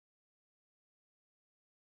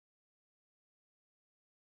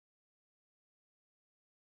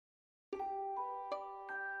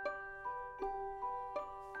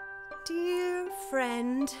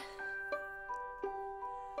friend.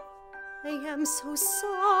 I am so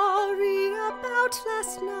sorry about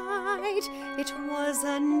last night. It was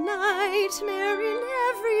a nightmare in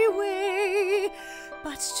every way.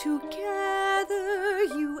 But together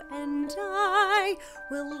you and I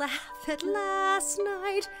will laugh at last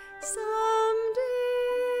night someday.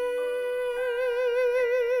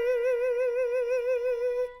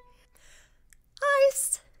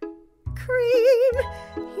 Ice cream,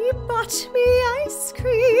 he bought me ice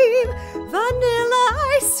cream, vanilla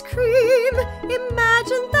ice cream,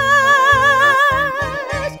 imagine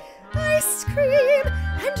that. Ice cream,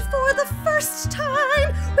 and for the first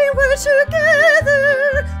time we were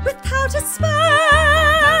together without a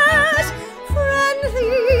spat.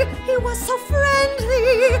 Friendly, he was so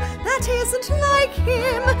friendly, that isn't like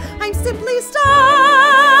him, I'm simply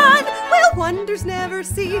stunned. Will wonders never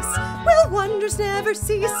cease, will wonders never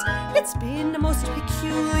cease, it's been a most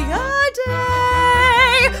peculiar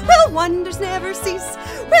day. Will wonders never cease,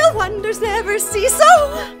 will wonders never cease.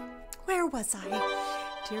 Oh, where was I?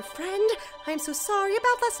 Dear friend, I'm so sorry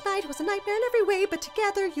about last night. It was a nightmare in every way, but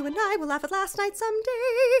together you and I will laugh at last night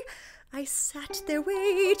someday. I sat there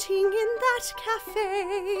waiting in that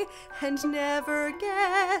cafe and never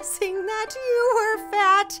guessing that you were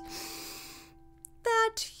fat,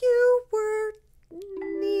 that you were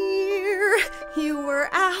near, you were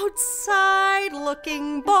outside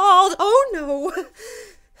looking bald. Oh no,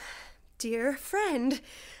 dear friend,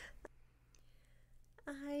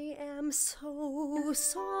 I am so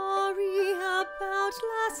sorry about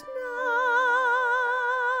last night.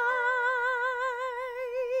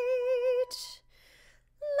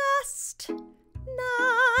 Last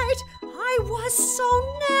night I was so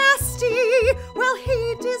nasty. Well,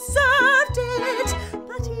 he deserved it,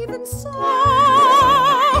 but even so,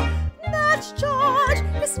 that George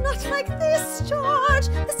is not like this George.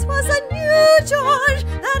 This was a new George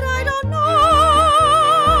that I don't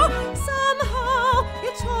know. Somehow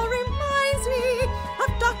it all reminds me of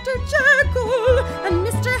Dr. Jekyll and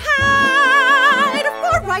Mr. Hyde.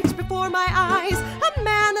 For right before my eyes, a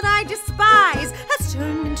man that I despise has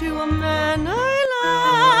turned into a man I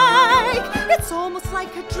like. It's almost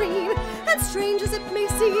like a dream, and strange as it may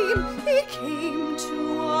seem, he came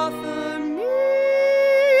to offer me